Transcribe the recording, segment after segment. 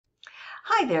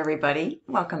Hi there, everybody.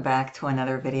 Welcome back to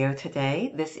another video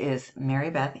today. This is Mary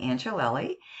Beth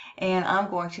Angelelli, and I'm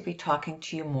going to be talking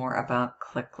to you more about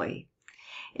Cliqly.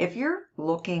 If you're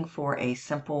looking for a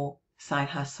simple side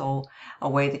hustle, a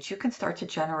way that you can start to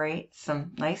generate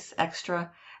some nice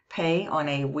extra pay on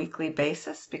a weekly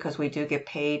basis, because we do get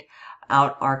paid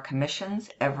out our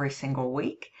commissions every single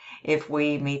week if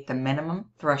we meet the minimum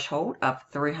threshold of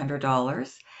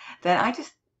 $300, then I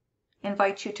just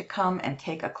invite you to come and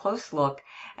take a close look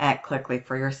at Cliqly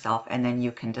for yourself, and then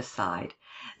you can decide.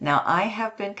 Now, I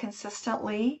have been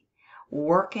consistently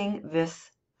working this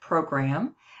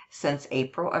program since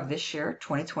April of this year,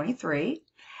 2023.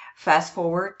 Fast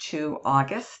forward to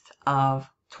August of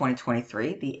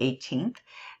 2023, the 18th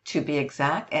to be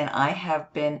exact, and I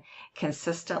have been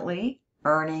consistently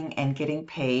earning and getting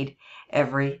paid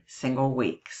every single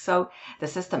week. So the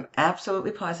system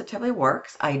absolutely positively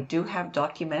works. I do have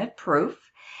documented proof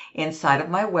inside of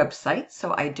my website,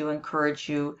 so I do encourage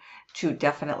you to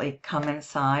definitely come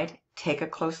inside, take a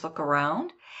close look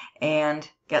around, and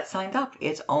get signed up.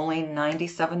 It's only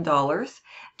 $97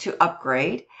 to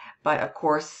upgrade, but of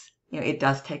course, it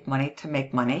does take money to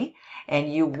make money,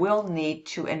 and you will need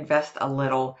to invest a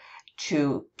little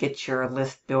to get your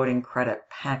list building credit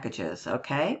packages,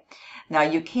 okay? Now,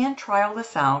 you can trial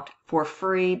this out for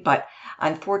free, but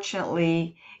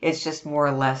unfortunately, it's just more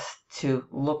or less to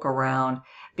look around,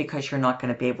 because you're not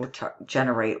going to be able to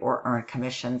generate or earn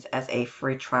commissions as a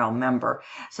free trial member.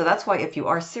 So that's why, if you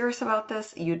are serious about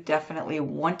this, you definitely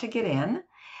want to get in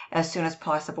as soon as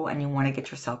possible, and you want to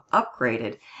get yourself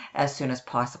upgraded as soon as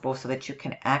possible so that you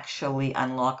can actually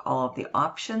unlock all of the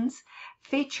options,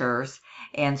 features,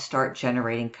 and start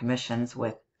generating commissions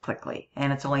with Cliqly.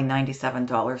 And it's only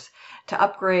 $97 to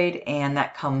upgrade, and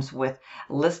that comes with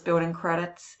list building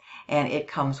credits, and it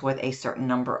comes with a certain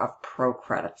number of pro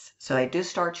credits. So they do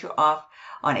start you off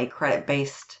on a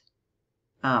credit-based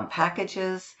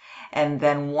packages, and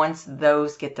then once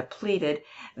those get depleted,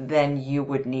 then you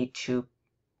would need to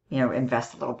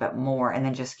invest a little bit more and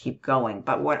then just keep going.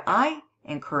 But what I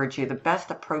encourage you, the best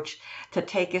approach to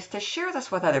take is to share this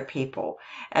with other people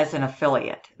as an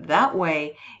affiliate. That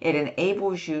way, it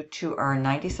enables you to earn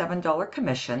 $97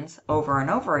 commissions over and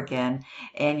over again,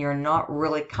 and you're not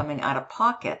really coming out of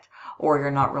pocket, or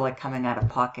you're not really coming out of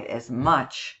pocket as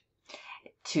much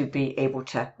to be able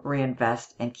to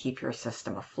reinvest and keep your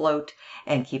system afloat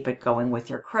and keep it going with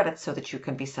your credits so that you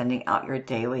can be sending out your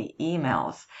daily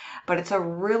emails. But it's a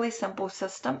really simple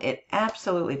system. It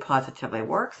absolutely positively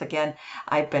works. Again,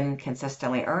 I've been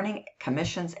consistently earning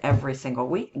commissions every single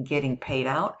week, getting paid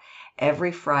out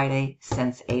every Friday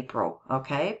since April,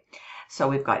 okay? So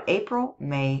we've got April,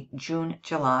 May, June,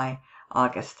 July,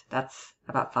 August. That's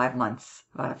about 5 months,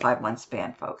 about a 5-month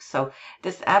span, folks. So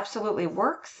this absolutely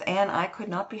works, and I could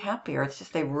not be happier. It's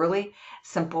just a really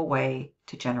simple way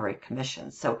to generate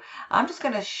commissions. So I'm just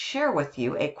going to share with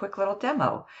you a quick little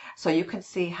demo so you can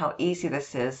see how easy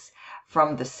this is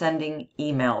from the sending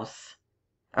emails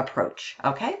approach.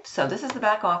 Okay, so this is the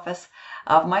back office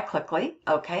of my Cliqly.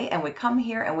 Okay, and we come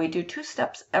here and we do 2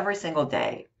 steps every single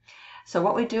day. So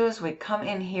what we do is we come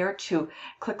in here to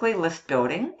Cliqly List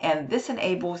Building, and this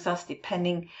enables us,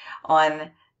 depending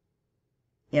on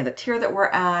the tier that we're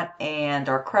at and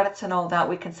our credits and all that,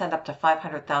 we can send up to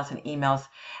 500,000 emails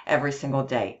every single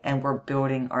day, and we're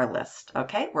building our list.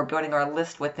 Okay, we're building our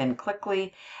list within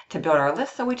Cliqly. To build our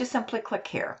list, so we just simply click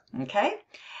here. Okay,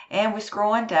 and we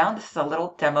scroll on down. This is a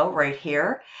little demo right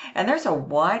here, and there's a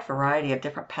wide variety of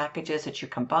different packages that you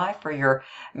can buy for your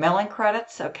mailing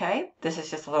credits. Okay, this is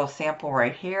just a little sample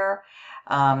right here.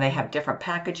 They have different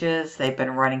packages. They've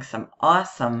been running some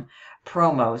awesome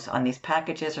promos on these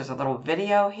packages. There's a little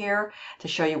video here to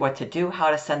show you what to do,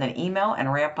 how to send an email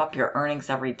and ramp up your earnings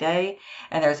every day.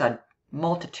 And there's a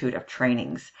multitude of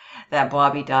trainings that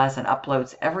Bobby does and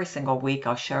uploads every single week.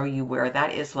 I'll show you where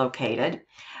that is located.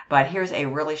 But here's a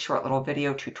really short little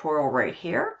video tutorial right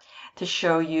here to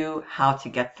show you how to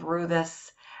get through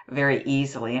this very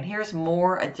easily. And here's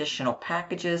more additional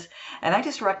packages. And I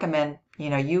just recommend,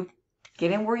 you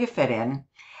get in where you fit in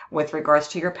with regards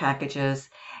to your packages,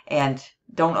 and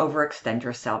don't overextend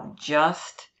yourself.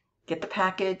 Just get the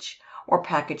package or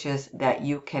packages that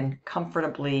you can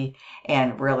comfortably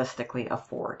and realistically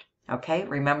afford. Okay,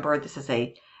 remember, this is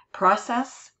a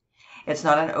process. It's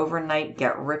not an overnight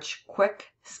get rich quick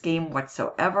scheme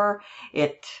whatsoever.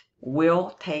 It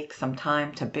will take some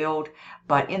time to build,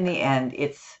 but in the end,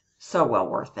 it's so well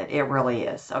worth it. It really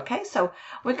is. Okay, so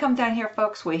we come down here,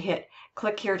 folks. We hit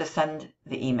click here to send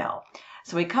the email.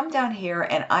 So we come down here,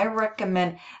 and I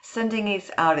recommend sending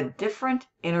these out at different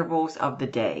intervals of the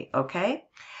day. Okay,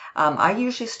 I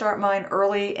usually start mine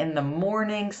early in the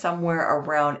morning, somewhere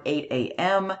around 8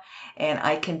 a.m., and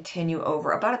I continue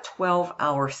over about a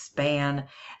 12-hour span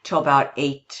till about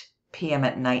 8 p.m.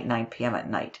 at night, 9 p.m. at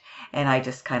night. And I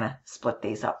just kind of split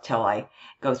these up till I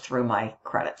go through my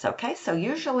credits. Okay, so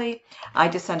usually I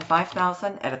just send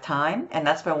 5,000 at a time, and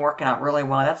that's been working out really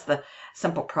well. That's the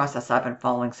simple process I've been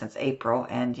following since April,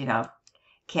 and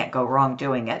can't go wrong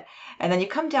doing it. And then you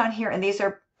come down here, and these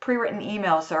are pre-written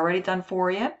emails already done for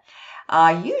you.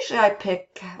 Usually I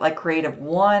pick like Creative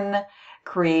 1,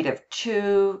 Creative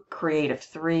 2, Creative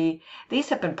 3. These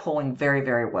have been pulling very,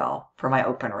 very well for my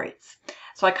open rates.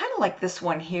 So I kind of like this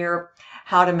one here,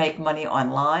 How to Make Money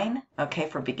Online, okay,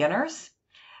 for beginners.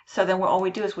 So then all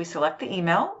we do is we select the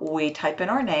email, we type in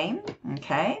our name,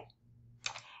 okay,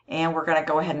 and we're going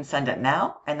to go ahead and send it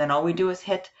now. And then all we do is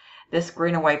hit this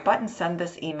green and white button, send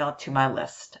this email to my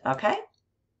list, okay?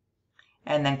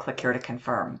 And then click here to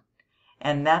confirm.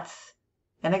 And that's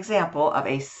an example of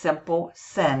a simple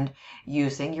send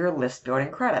using your list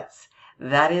building credits.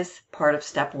 That is part of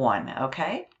step 1,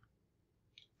 okay?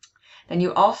 Then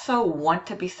you also want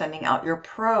to be sending out your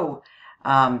pro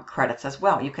credits as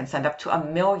well. You can send up to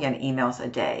 1 million emails a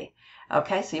day,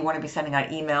 okay? So you want to be sending out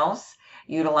emails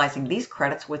utilizing these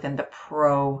credits within the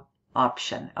pro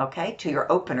option, okay, to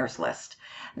your openers list.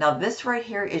 Now this right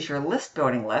here is your list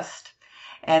building list,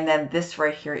 and then this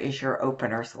right here is your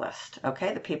openers list,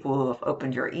 okay, the people who have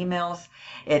opened your emails,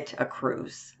 it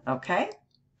accrues, okay,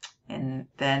 and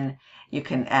then you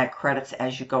can add credits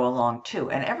as you go along too,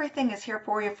 and everything is here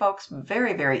for you folks.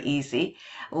 Very, very easy.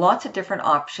 Lots of different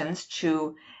options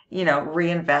to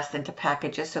reinvest into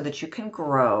packages so that you can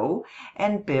grow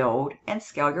and build and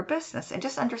scale your business. And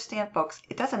just understand, folks,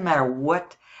 it doesn't matter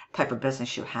what type of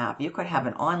business you have. You could have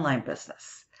an online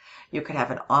business. You could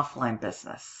have an offline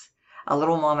business, a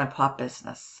little mom and pop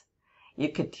business. You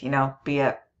could, be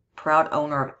a proud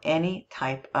owner of any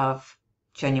type of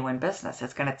genuine business.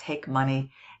 It's going to take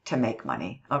money to make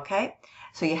money, okay?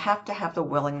 So you have to have the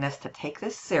willingness to take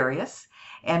this serious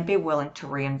and be willing to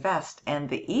reinvest. And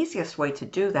the easiest way to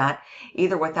do that,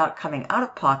 either without coming out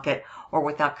of pocket or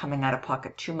without coming out of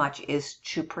pocket too much, is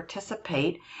to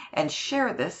participate and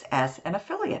share this as an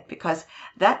affiliate, because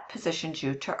that positions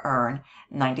you to earn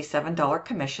 $97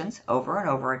 commissions over and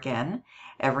over again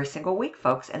every single week,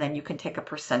 folks. And then you can take a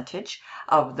percentage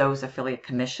of those affiliate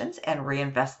commissions and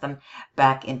reinvest them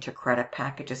back into credit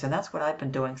packages. And that's what I've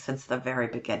been doing since the very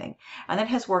beginning. And it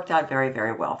has worked out very,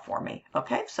 very well for me.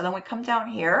 Okay, so then we come down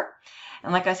here.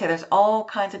 And like I said, there's all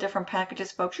kinds of different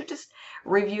packages, folks. You just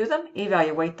review them,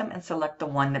 evaluate them, and select the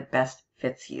one that best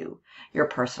fits you, your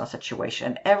personal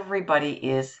situation. Everybody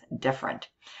is different.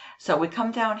 So we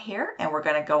come down here, and we're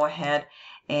going to go ahead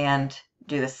and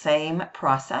do the same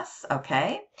process,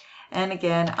 okay? And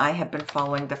again, I have been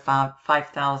following the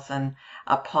 5,000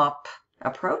 a pop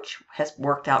approach. Has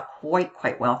worked out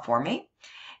quite well for me.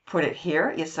 Put it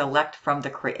here. You select from the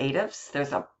creatives.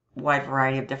 There's a wide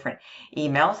variety of different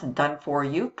emails done for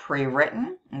you,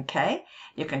 pre-written, okay?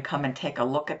 You can come and take a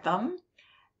look at them.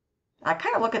 I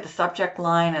kind of look at the subject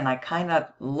line, and I kind of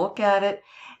look at it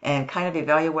and kind of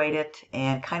evaluate it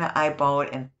and kind of eyeball it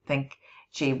and think,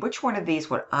 gee, which one of these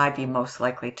would I be most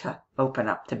likely to open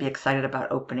up, to be excited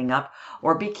about opening up,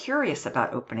 or be curious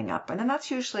about opening up? And then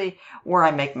that's usually where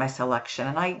I make my selection.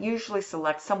 And I usually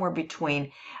select somewhere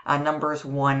between numbers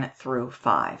 1 through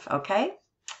 5, okay?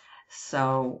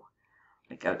 So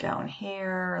we go down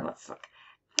here. Let's look.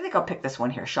 I think I'll pick this one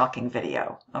here, Shocking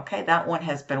Video. Okay, that one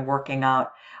has been working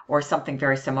out, or something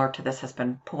very similar to this has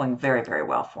been pulling very, very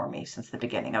well for me since the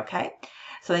beginning, okay?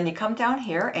 So then you come down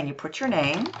here and you put your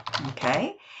name,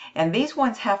 okay? And these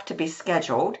ones have to be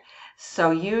scheduled.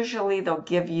 So usually they'll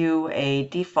give you a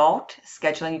default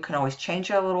scheduling. You can always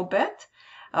change it a little bit,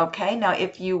 okay? Now,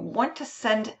 if you want to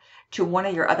send to one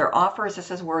of your other offers, this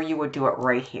is where you would do it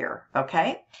right here,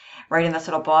 okay? Right in this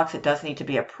little box, it does need to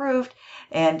be approved,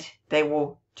 and they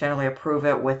will generally approve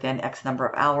it within X number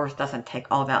of hours. Doesn't take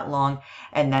all that long,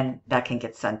 and then that can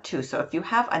get sent too. So if you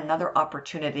have another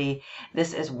opportunity,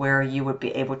 this is where you would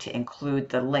be able to include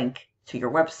the link to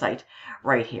your website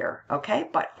right here, okay?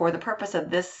 But for the purpose of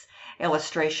this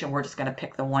illustration, we're just going to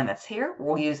pick the one that's here.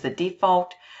 We'll use the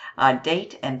default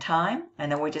date and time,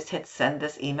 and then we just hit send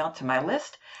this email to my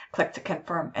list, click to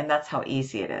confirm, and that's how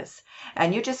easy it is.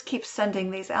 And you just keep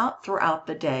sending these out throughout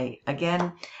the day.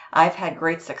 Again, I've had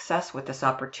great success with this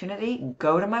opportunity.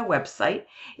 Go to my website,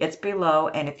 it's below,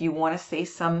 and if you want to see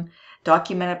some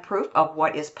documented proof of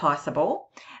what is possible,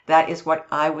 that is what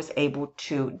I was able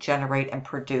to generate and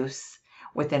produce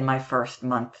within my first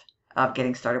month of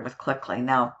getting started with Cliqly.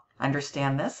 Now,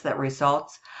 understand this, that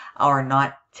results are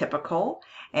not typical,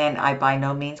 And I by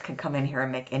no means can come in here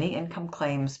and make any income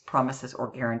claims, promises,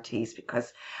 or guarantees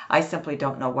because I simply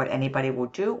don't know what anybody will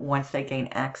do once they gain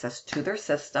access to their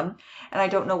system. And I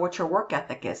don't know what your work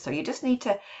ethic is. So you just need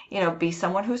to, be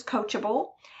someone who's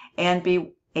coachable and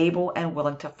be able and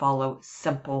willing to follow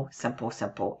simple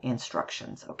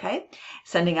instructions, okay?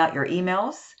 Sending out your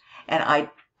emails, and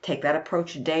I take that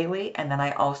approach daily, and then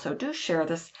I also do share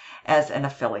this as an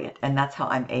affiliate, and that's how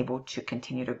I'm able to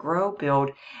continue to grow,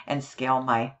 build, and scale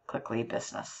my Cliqly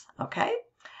business, okay?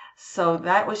 So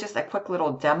that was just a quick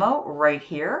little demo right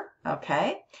here,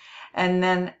 okay? And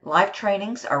then live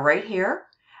trainings are right here.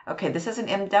 Okay, this is an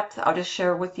in-depth, I'll just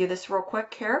share with you this real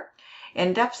quick here.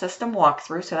 In-depth system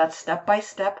walkthrough, so that's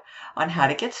step-by-step on how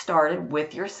to get started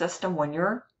with your system when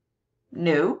you're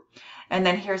new. And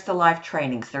then here's the live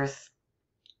trainings. There's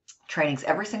trainings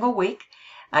every single week.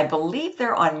 I believe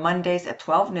they're on Mondays at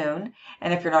 12 noon.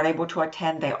 And if you're not able to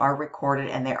attend, they are recorded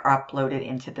and they are uploaded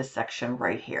into this section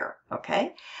right here.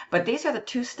 Okay? But these are the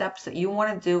 2 steps that you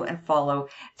want to do and follow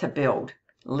to build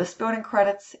list building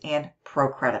credits and pro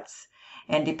credits.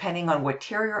 And depending on what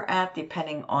tier you're at,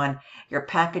 depending on your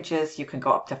packages, you can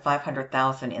go up to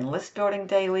 500,000 in list building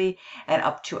daily and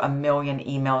up to 1 million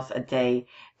emails a day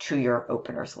to your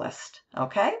openers list.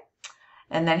 Okay?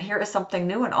 And then here is something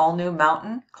new, an all-new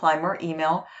mountain climber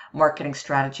email marketing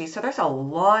strategy. So there's a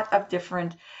lot of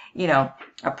different,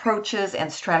 approaches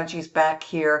and strategies back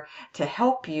here to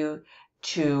help you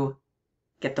to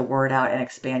get the word out and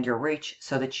expand your reach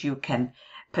so that you can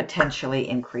potentially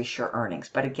increase your earnings.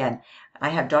 But again, I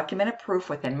have documented proof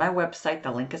within my website.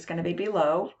 The link is going to be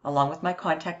below, along with my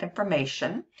contact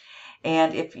information.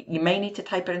 And if you may need to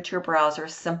type it into your browser,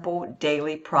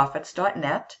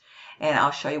 simpledailyprofits.net. And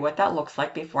I'll show you what that looks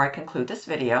like before I conclude this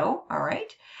video. All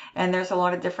right. And there's a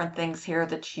lot of different things here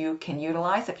that you can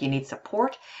utilize. If you need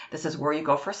support, this is where you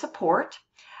go for support.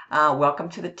 Welcome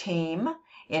to the team.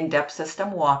 In-depth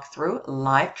system walkthrough,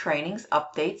 live trainings,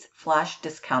 updates, flash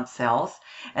discount sales.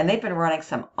 And they've been running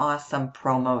some awesome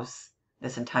promos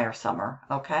this entire summer.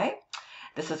 Okay.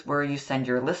 This is where you send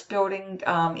your list building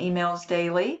emails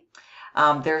daily.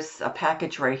 There's a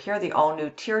package right here, the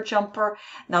all-new tier jumper.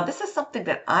 Now, this is something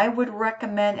that I would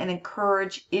recommend and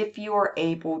encourage if you are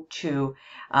able to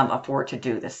afford to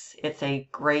do this. It's a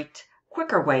great,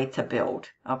 quicker way to build,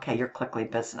 okay, your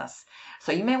Cliqly business.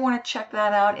 So you may want to check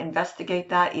that out, investigate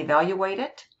that, evaluate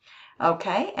it,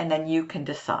 okay, and then you can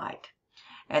decide.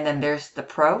 And then there's the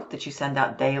Pro that you send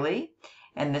out daily.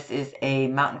 And this is a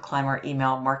mountain climber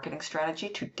email marketing strategy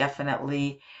to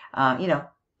definitely,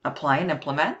 apply and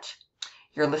implement.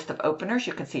 Your list of openers,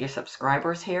 you can see your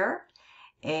subscribers here.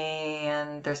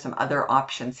 And there's some other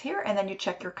options here. And then you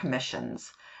check your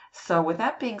commissions. So with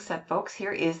that being said, folks,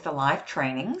 here is the live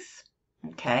trainings.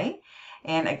 Okay.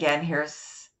 And again,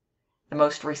 here's the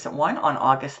most recent one on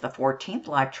August the 14th,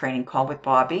 live training call with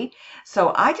Bobby.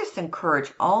 So I just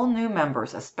encourage all new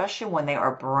members, especially when they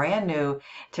are brand new,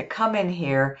 to come in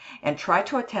here and try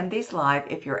to attend these live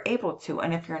if you're able to.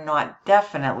 And if you're not,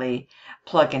 definitely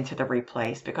plug into the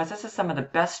replays because this is some of the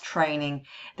best training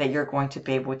that you're going to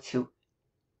be able to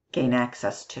gain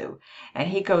access to. And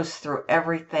he goes through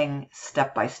everything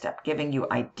step by step, giving you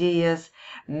ideas,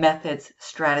 methods,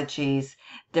 strategies,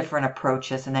 different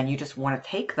approaches, and then you just want to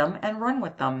take them and run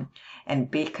with them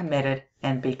and be committed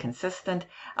and be consistent,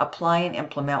 apply and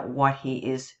implement what he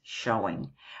is showing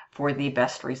for the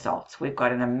best results. We've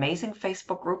got an amazing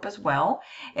Facebook group as well.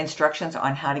 Instructions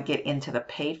on how to get into the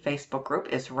paid Facebook group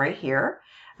is right here.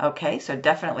 Okay, so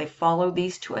definitely follow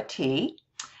these to a T.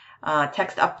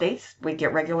 Text updates. We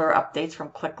get regular updates from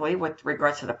Cliqly with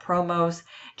regards to the promos,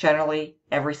 generally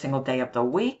every single day of the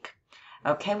week.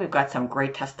 Okay, we've got some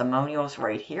great testimonials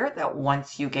right here that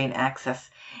once you gain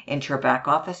access into your back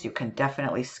office, you can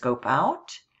definitely scope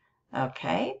out.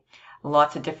 Okay,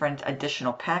 lots of different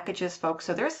additional packages, folks.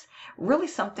 So there's really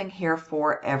something here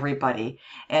for everybody.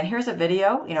 And here's a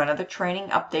video, another training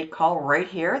update call right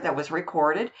here that was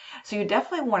recorded. So you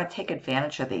definitely want to take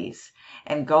advantage of these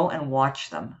and go and watch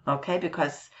them, okay?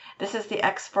 Because this is the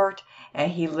expert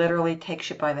and he literally takes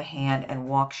you by the hand and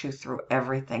walks you through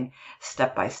everything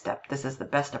step by step. This is the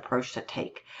best approach to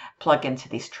take. Plug into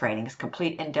these trainings.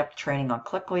 Complete in-depth training on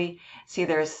Cliqly. See,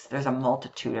 there's a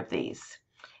multitude of these.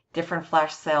 Different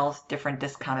flash sales, different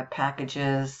discounted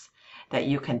packages that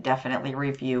you can definitely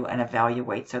review and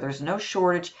evaluate. So there's no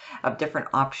shortage of different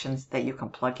options that you can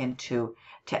plug into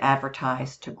to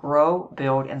advertise, to grow,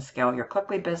 build, and scale your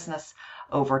Cliqly business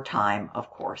over time, of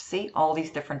course. See, all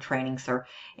these different trainings are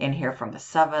in here from the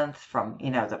 7th, from,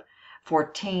 the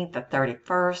 14th, the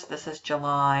 31st. This is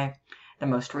July. the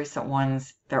most recent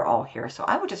ones, they're all here. So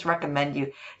I would just recommend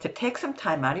you to take some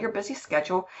time out of your busy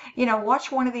schedule,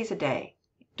 watch one of these a day.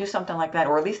 Do something like that,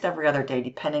 or at least every other day,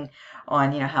 depending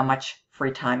on, how much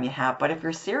free time you have. But if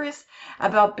you're serious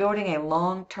about building a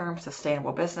long-term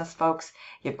sustainable business, folks,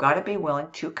 you've got to be willing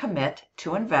to commit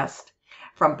to invest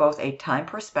from both a time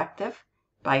perspective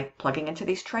by plugging into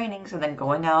these trainings and then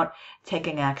going out,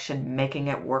 taking action, making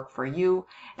it work for you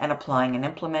and applying and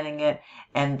implementing it,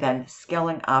 and then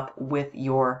scaling up with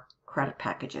your credit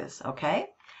packages, okay?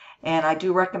 And I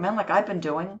do recommend, like I've been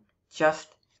doing, just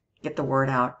get the word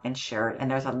out and share it.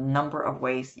 And there's a number of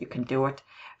ways you can do it.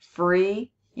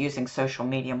 Free, using social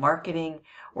media marketing,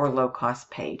 or low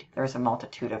cost paid. There's a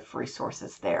multitude of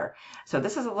resources there. So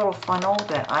this is a little funnel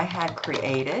that I had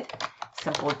created,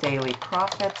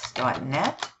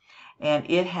 simpledailyprofits.net, and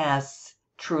it has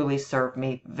truly served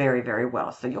me very, very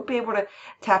well. So you'll be able to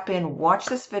tap in, watch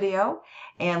this video,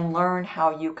 and learn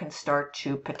how you can start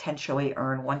to potentially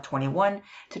earn 121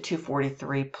 to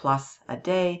 243 plus a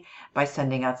day by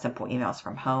sending out simple emails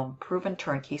from home. Proven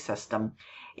turnkey system,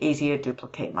 easy to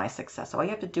duplicate my success. All you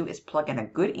have to do is plug in a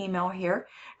good email here,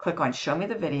 click on show me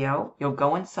the video, you'll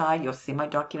go inside, you'll see my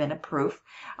documented proof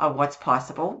of what's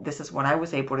possible. This is what I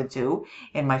was able to do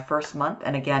in my first month,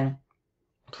 and again,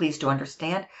 please do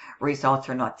understand, results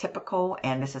are not typical,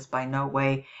 and this is by no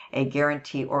way a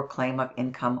guarantee or claim of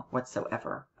income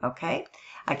whatsoever, okay?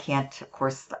 I can't, of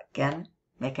course, again,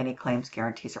 make any claims,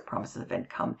 guarantees, or promises of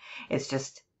income. It's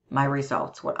just my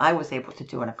results, what I was able to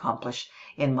do and accomplish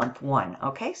in month 1,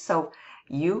 okay? So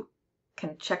you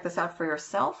can check this out for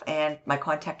yourself, and my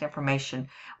contact information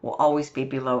will always be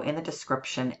below in the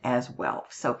description as well.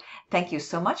 So thank you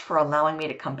so much for allowing me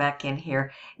to come back in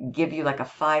here, give you like a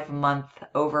 5-month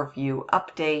overview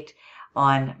update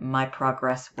on my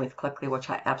progress with Cliqly, which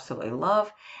I absolutely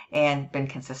love, and been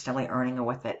consistently earning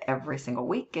with it every single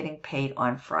week, getting paid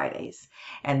on Fridays.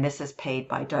 And this is paid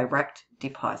by direct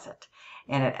deposit.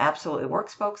 And it absolutely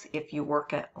works, folks, if you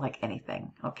work it like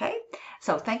anything, okay?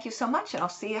 So thank you so much, and I'll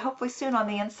see you hopefully soon on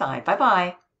the inside.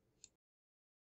 Bye-bye.